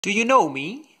Do you know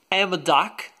me? I am a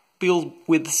duck built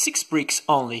with 6 bricks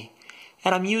only,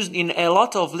 and I'm used in a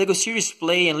lot of LEGO series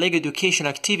play and LEGO education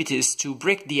activities to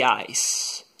break the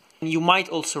ice. You might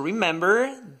also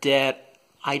remember that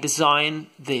I designed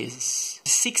this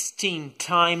 16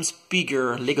 times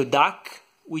bigger LEGO duck,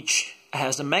 which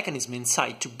has a mechanism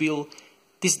inside to build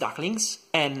these ducklings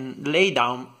and lay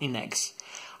down in eggs.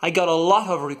 I got a lot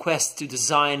of requests to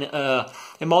design a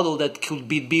model that could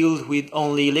be built with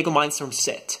only LEGO MINDSTORMS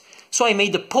set. So I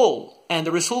made a poll, and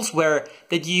the results were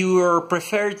that your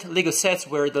preferred LEGO sets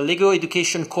were the LEGO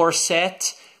Education Core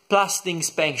set plus the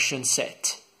Expansion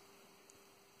set.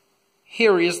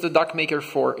 Here is the Duck Maker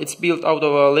 4. It's built out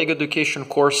of a LEGO Education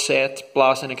Core set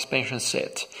plus an Expansion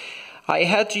set. I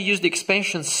had to use the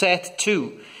Expansion set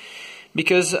too,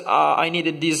 because I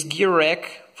needed this gear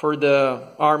rack for the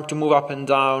arm to move up and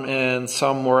down and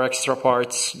some more extra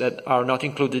parts that are not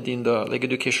included in the LEGO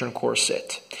Education Core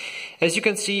set. As you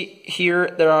can see here,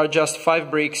 there are just 5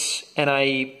 bricks, and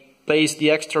I placed the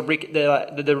extra brick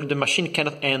that the machine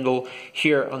cannot handle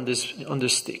here on this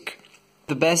stick.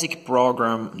 The basic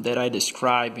program that I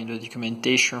describe in the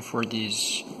documentation for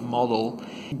this model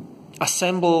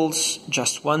assembles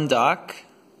just one duck,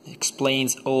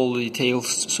 explains all the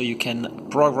details so you can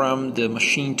program the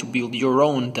machine to build your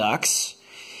own ducks,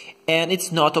 and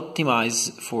it's not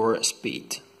optimized for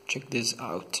speed. Check this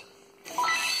out.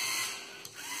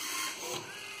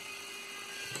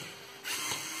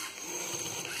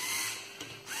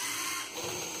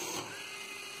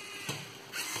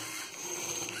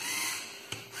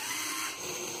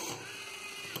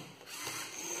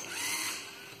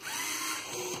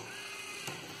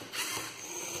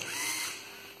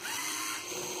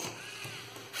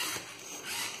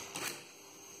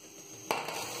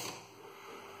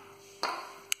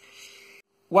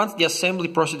 Once the assembly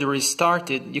procedure is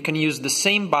started, you can use the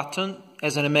same button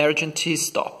as an emergency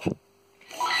stop.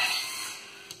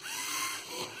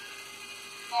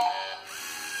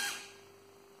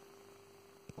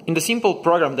 In the simple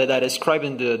program that I described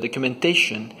in the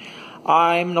documentation,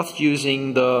 I'm not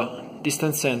using the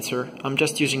distance sensor, I'm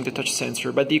just using the touch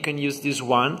sensor, but you can use this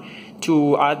one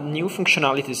to add new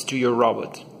functionalities to your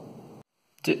robot.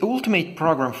 The ultimate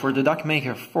program for the Duck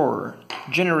Maker 4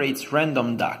 generates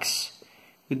random ducks.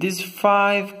 With these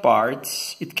 5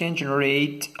 parts, it can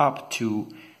generate up to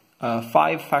 5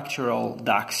 factorial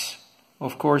ducks.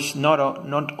 Of course, not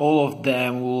all of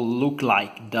them will look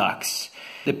like ducks.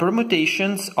 The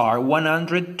permutations are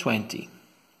 120.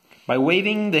 By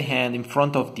waving the hand in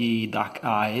front of the duck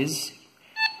eyes,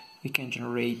 we can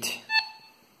generate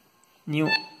new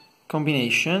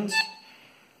combinations.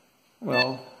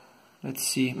 Well, let's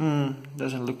see.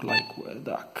 Doesn't look like a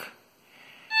duck.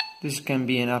 This can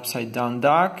be an upside down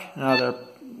duck, another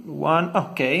one.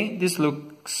 Okay, this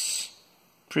looks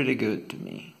pretty good to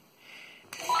me.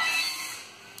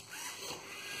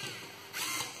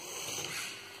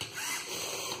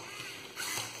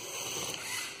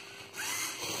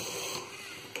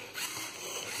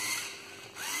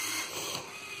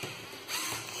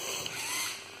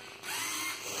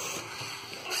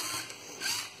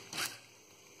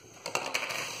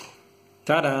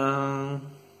 Ta-da!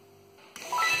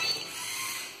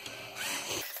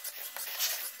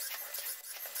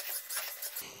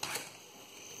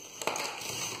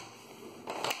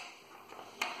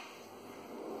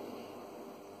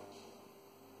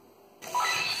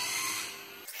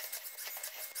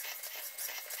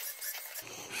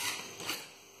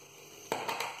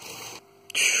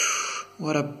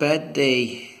 What a bad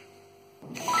day.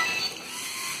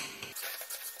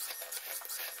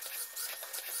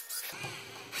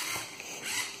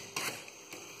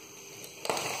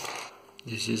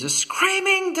 This is a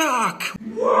screaming duck!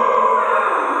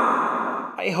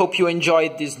 I hope you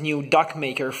enjoyed this new Duck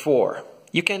Maker 4.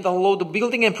 You can download the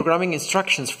building and programming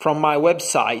instructions from my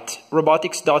website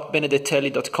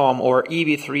robotics.benedettelli.com or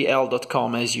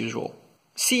ev3l.com as usual.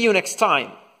 See you next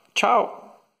time. Ciao!